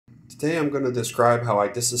Today I'm going to describe how I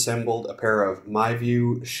disassembled a pair of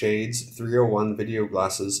MyVu Shades 301 video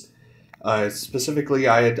glasses. Specifically,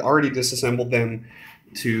 I had already disassembled them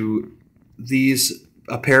to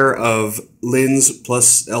a pair of lens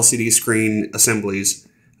plus LCD screen assemblies.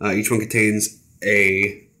 Each one contains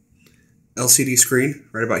a LCD screen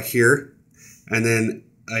right about here, and then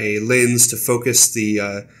a lens to focus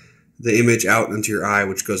the image out into your eye,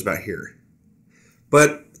 which goes about here.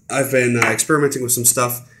 But I've been experimenting with some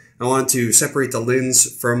stuff. I wanted to separate the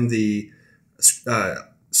lens from the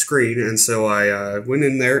screen, and so I went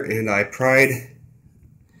in there and I pried,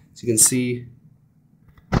 as you can see,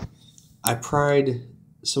 I pried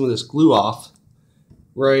some of this glue off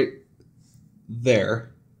right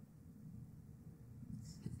there,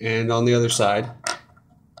 and on the other side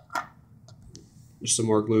there's some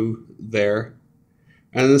more glue there,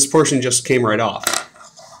 and this portion just came right off.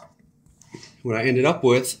 What I ended up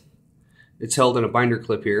with, it's held in a binder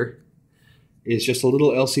clip here, is just a little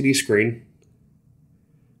LCD screen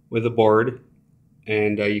with a board,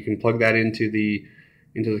 and you can plug that into the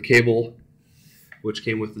cable which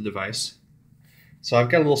came with the device. So I've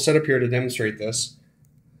got a little setup here to demonstrate this.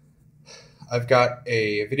 I've got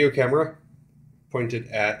a video camera pointed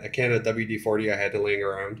at a Canon WD-40 I had laying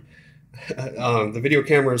around. The video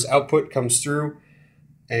camera's output comes through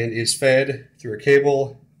and is fed through a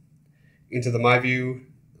cable into the MyVu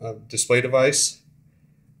display device.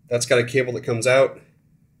 That's got a cable that comes out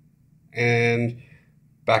and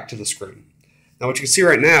back to the screen. Now what you can see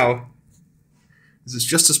right now is it's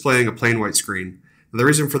just displaying a plain white screen. Now, the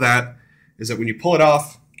reason for that is that when you pull it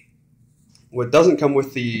off, what doesn't come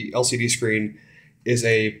with the LCD screen is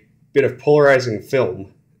a bit of polarizing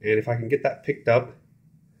film. And if I can get that picked up,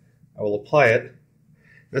 I will apply it.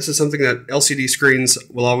 This is something that LCD screens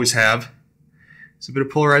will always have. It's a bit of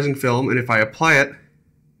polarizing film, and if I apply it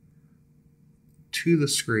to the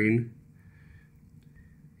screen,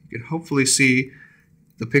 you can hopefully see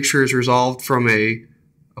the picture is resolved from a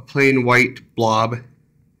plain white blob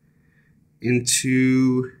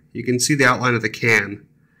into, you can see the outline of the can.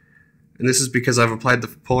 And this is because I've applied the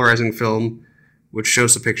polarizing film which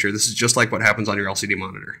shows the picture. This is just like what happens on your LCD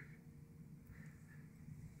monitor.